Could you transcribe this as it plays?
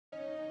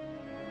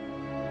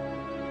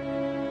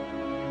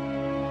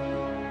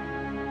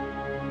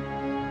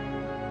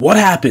What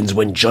happens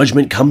when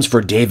Judgment comes for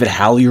David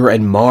Hallier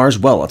and Mars?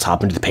 Well, let's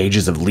hop into the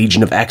pages of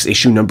Legion of X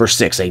issue number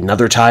 6,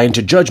 another tie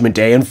into Judgment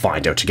Day, and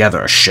find out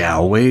together,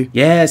 shall we?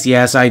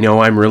 Yes, I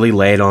know I'm really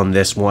late on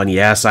this one.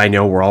 Yes, I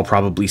know we're all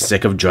probably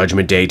sick of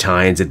Judgment Day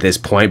tie-ins at this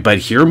point, but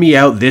hear me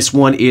out, this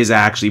one is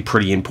actually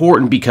pretty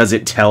important because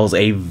it tells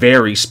a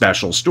very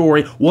special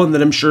story, one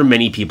that I'm sure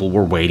many people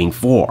were waiting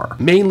for.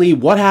 Mainly,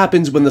 what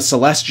happens when the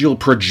celestial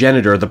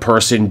progenitor, the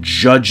person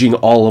judging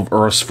all of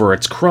Earth for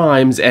its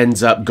crimes,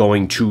 ends up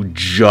going to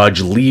judge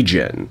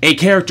Legion, a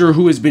character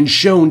who has been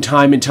shown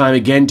time and time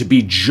again to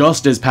be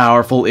just as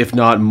powerful, if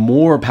not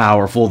more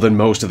powerful, than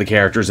most of the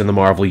characters in the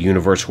Marvel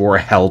Universe who are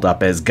held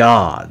up as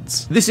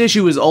gods. This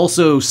issue is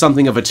also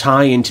something of a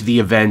tie-in to the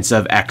events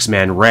of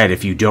X-Men Red.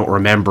 If you don't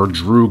remember,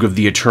 Droog of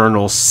the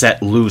Eternals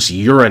set loose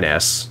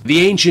Uranus,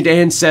 the ancient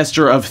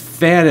ancestor of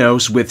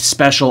Thanos, with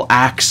special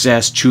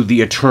access to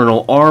the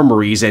Eternal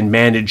Armories, and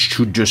managed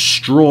to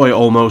destroy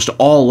almost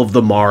all of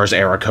the Mars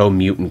Arakko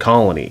mutant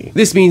colony.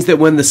 This means that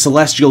when the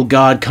celestial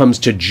god comes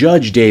to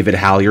judge David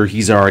Hallier,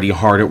 he's already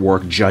hard at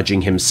work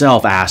judging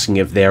himself, asking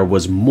if there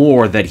was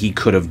more that he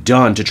could have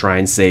done to try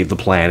and save the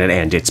planet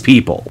and its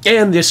people.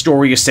 And this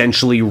story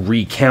essentially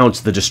recounts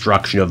the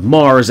destruction of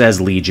Mars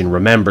as Legion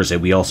remembers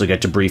it. We also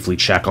get to briefly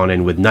check on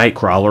in with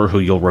Nightcrawler, who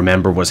you'll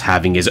remember was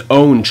having his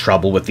own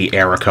trouble with the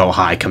Arakko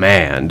High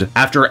Command,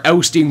 after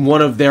ousting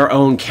one of their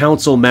own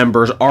council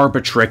members,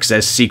 Arbitrix,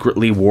 as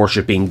secretly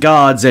worshipping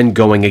gods and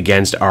going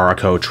against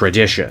Arakko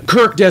tradition.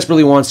 Kirk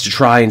desperately wants to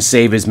try and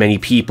save as many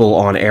people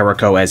on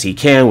Arakko as he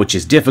can, which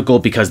is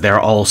difficult because they're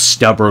all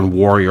stubborn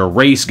warrior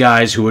race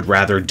guys who would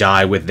rather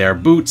die with their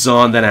boots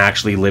on than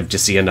actually live to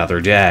see another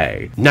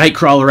day.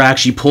 Nightcrawler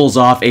actually pulls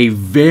off a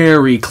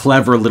very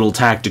clever little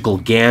tactical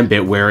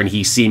gambit wherein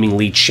he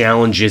seemingly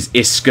challenges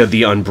Iska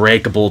the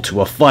Unbreakable to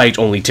a fight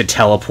only to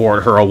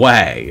teleport her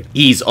away.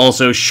 He's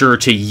also sure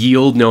to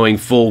yield, knowing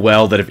full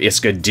well that if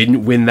Iska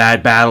didn't win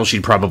that battle,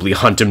 she'd probably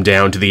hunt him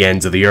down to the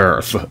ends of the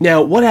earth.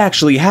 Now, what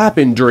actually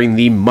happened during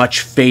the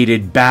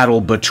much-fated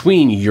battle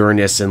between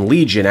Uranus and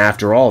Legion?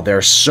 After all,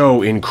 they're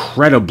so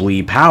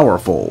incredibly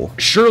powerful.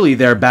 Surely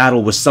their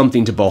battle was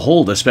something to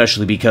behold,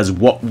 especially because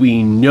what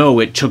we know,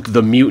 it took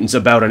the mutants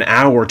about an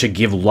hour to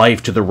give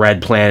life to the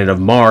red planet of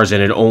Mars,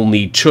 and it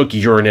only took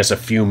Uranus a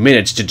few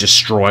minutes to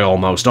destroy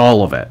almost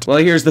all of it. Well,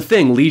 here's the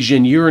thing, Legion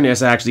and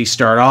Uranus actually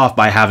start off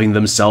by having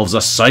themselves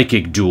a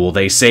psychic duel.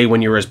 They say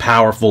when you're as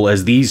powerful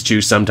as these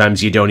two,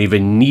 sometimes you don't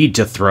even need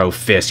to throw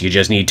fists, you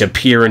just need to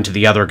peer into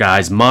the other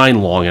guy's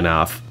mind long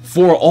enough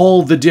for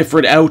all the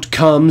different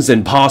outcomes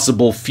and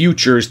possible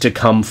futures to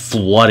come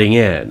flooding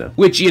in.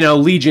 Which, you know,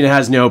 Legion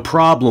has no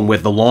problem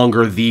with. The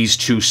longer these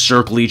two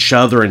circle each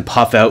other and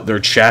puff out their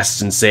chests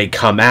and say,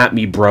 "Come at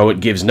me, bro," it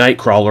gives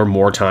Nightcrawler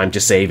more time to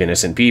save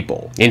innocent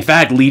people. In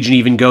fact, Legion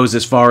even goes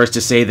as far as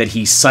to say that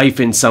he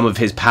siphoned some of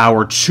his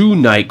power to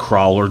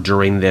Nightcrawler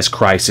during this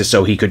crisis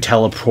so he could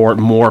teleport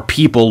more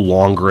people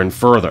longer and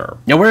further.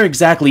 Now, where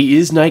exactly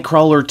is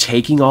Nightcrawler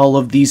taking all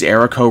of these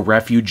Arakko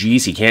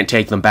refugees? He can't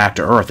take them back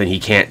to Earth, and he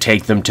can't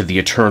take them to the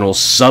eternal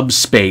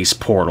subspace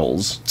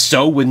portals.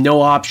 So, with no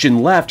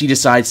option left, he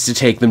decides to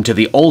take them to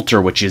the Altar,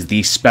 which is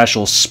the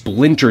special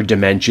splinter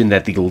dimension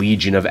that the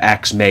Legion of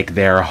X make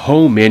their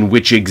home in,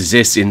 which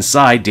exists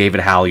inside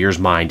David Hallier's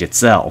mind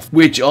itself.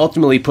 Which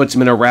ultimately puts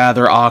him in a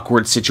rather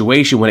awkward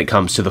situation when it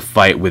comes to the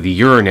fight with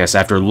Uranus.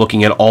 After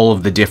looking at all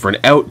of the different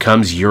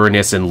outcomes,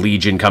 Uranus and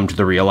Legion come to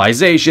the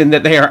realization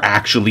that they are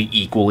actually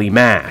equally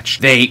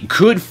matched. They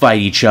could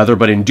fight each other,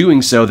 but in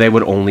doing so, they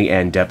would only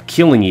end up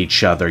killing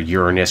each other.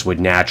 Uranus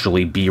would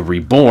naturally be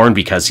reborn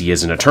because he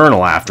is an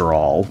Eternal after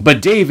all.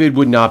 But David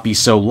would not be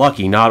so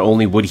lucky. Not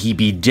only would he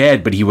be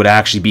dead, but he would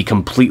actually be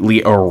completely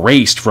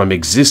erased from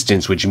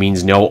existence, which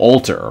means no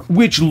Altar.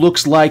 Which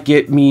looks like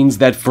it means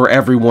that for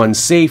everyone's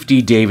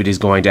safety, David is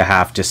going to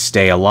have to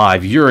stay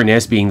alive.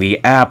 Uranus, being the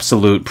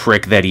absolute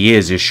prick that he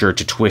is sure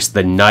to twist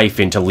the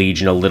knife into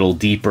Legion a little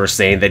deeper,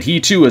 saying that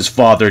he too has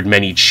fathered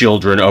many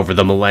children over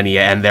the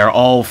millennia and they're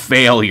all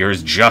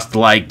failures just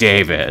like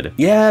David.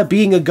 Yeah,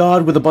 being a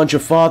god with a bunch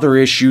of father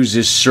issues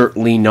is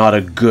certainly not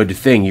a good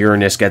thing.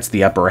 Uranus gets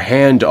the upper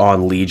hand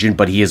on Legion,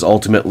 but he is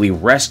ultimately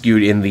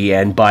rescued in the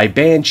end by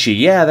Banshee.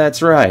 Yeah,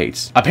 that's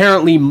right.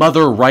 Apparently,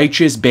 Mother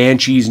Righteous,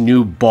 Banshee's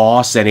new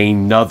boss and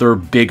another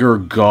bigger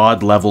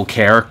god-level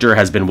character,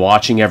 has been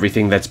watching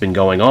everything that's been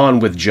going on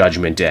with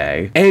Judgment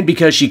Day. And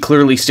because she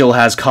clearly still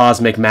has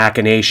cosmic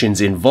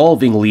machinations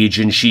involving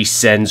Legion, she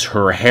sends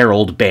her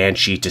herald,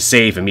 Banshee, to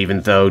save him,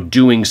 even though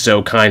doing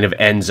so kind of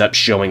ends up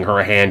showing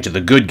her hand to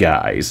the good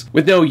guys.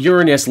 With no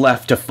Uranus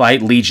left to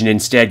fight, Legion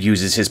instead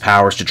uses his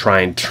powers to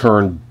try and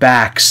turn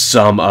back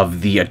some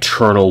of the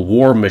eternal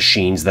war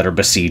machines that are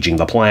besieging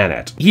the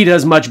planet. He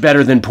does much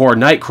better than poor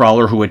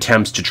Nightcrawler, who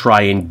attempts to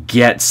try and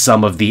get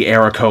some of the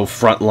Arakko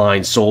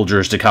frontline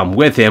soldiers to come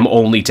with him,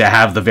 only to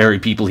have the very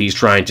people he's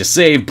trying to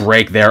save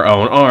break their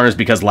own arms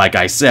because, like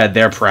I said,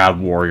 they're proud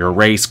warrior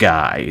race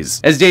guys.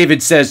 As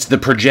David says to the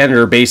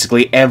progenitor,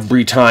 basically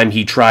every time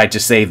he tried to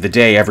save the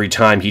day, every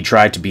time he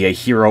tried to be a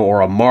hero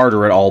or a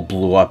martyr, it all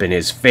blew up in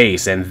his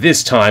face, and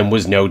this time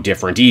was no different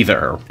different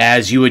either.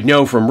 As you would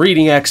know from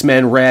reading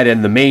X-Men Red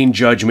and the main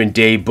Judgment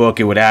Day book,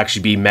 it would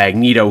actually be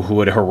Magneto who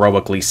would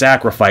heroically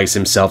sacrifice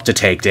himself to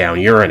take down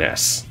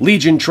Uranus.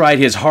 Legion tried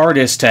his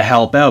hardest to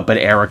help out, but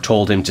Eric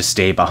told him to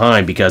stay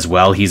behind because,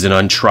 well, he's an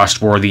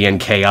untrustworthy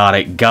and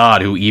chaotic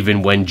god who,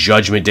 even when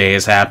Judgment Day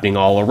is happening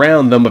all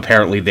around them,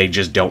 apparently they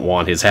just don't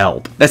want his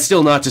help. That's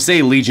still not to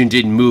say Legion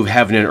didn't move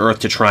heaven and earth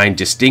to try and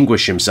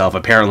distinguish himself.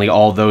 Apparently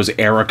all those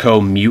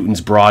Arakko mutants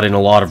brought in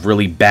a lot of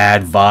really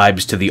bad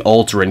vibes to the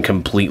Ultra and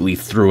completely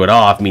threw it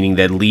off, meaning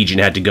that Legion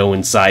had to go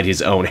inside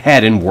his own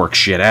head and work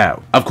shit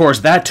out. Of course,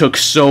 that took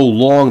so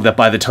long that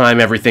by the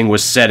time everything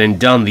was said and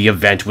done, the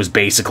event was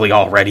basically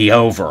already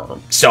over.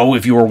 So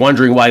if you were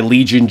wondering why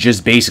Legion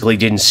just basically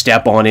didn't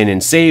step on in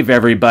and save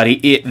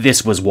everybody,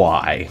 this was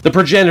why. The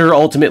Progenitor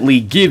ultimately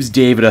gives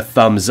David a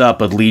thumbs up,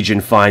 but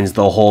Legion finds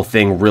the whole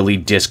thing really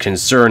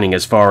disconcerting.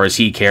 As far as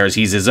he cares,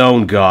 he's his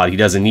own god. He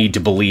doesn't need to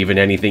believe in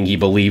anything, he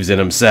believes in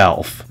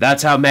himself.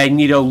 That's how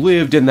Magneto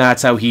lived, and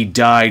that's how he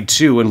died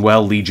too, and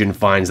well, Legion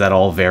finds that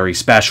all very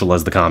special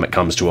as the comic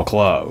comes to a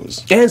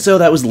close. And so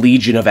that was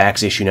Legion of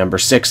X issue number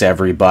 6,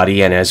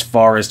 everybody, and as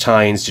far as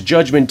tie-ins to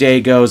Judgment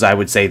Day goes, I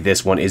would say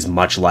this one is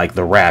much like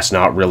the rest,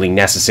 not really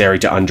necessary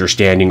to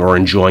understanding or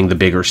enjoying the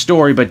bigger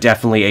story, but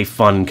definitely a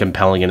fun,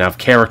 compelling enough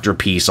character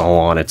piece all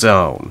on its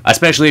own.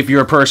 Especially if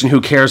you're a person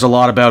who cares a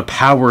lot about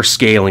power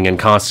scaling and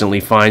constantly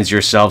finds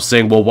yourself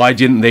saying, well, why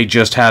didn't they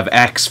just have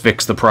X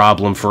fix the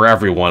problem for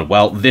everyone?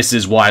 Well, this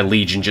is why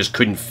Legion just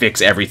couldn't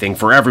fix everything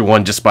for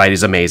everyone despite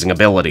his amazing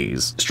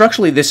abilities.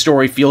 Structurally, this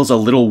story feels a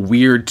little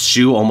weird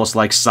too, almost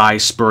like Cy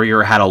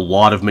Spurrier had a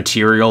lot of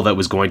material that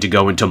was going to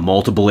go into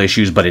multiple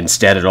issues, but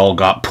instead it all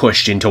got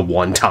pushed into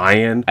one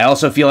tie-in. I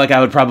also feel like I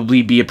would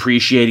probably be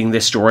appreciating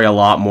this story a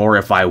lot more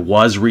if I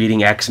was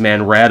reading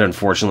X-Men Red.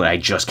 Unfortunately, I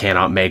just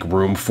cannot make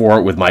room for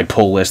it with my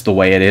pull list the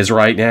way it is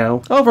right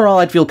now. Overall,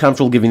 I'd feel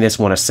comfortable giving this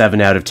one a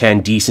 7 out of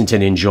 10, decent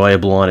and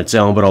enjoyable on its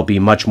own, but I'll be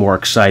much more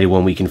excited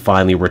when we can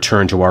finally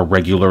return to our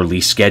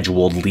regularly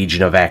scheduled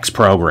Legion of X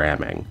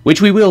programming,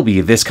 which we will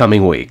be this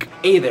coming week.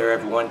 Hey there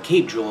everyone,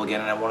 Cape Joel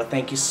again, and I want to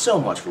thank you so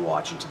much for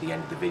watching to the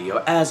end of the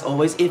video. As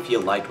always, if you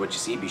liked what you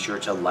see, be sure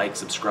to like,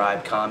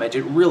 subscribe, comment.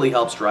 It really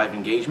helps drive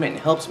engagement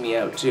and helps me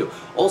out too.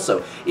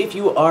 Also, if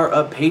you are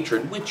a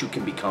patron, which you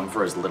can become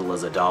for as little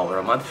as $1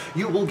 a month,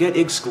 you will get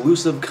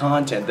exclusive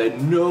content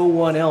that no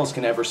one else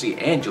can ever see,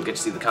 and you'll get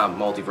to see the Comic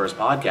Multiverse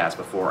podcast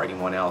before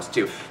anyone else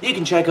too. You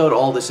can check out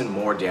all this and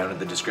more down in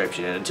the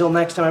description. And until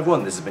next time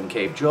everyone, this has been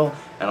Cape Joel,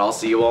 and I'll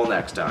see you all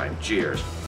next time. Cheers.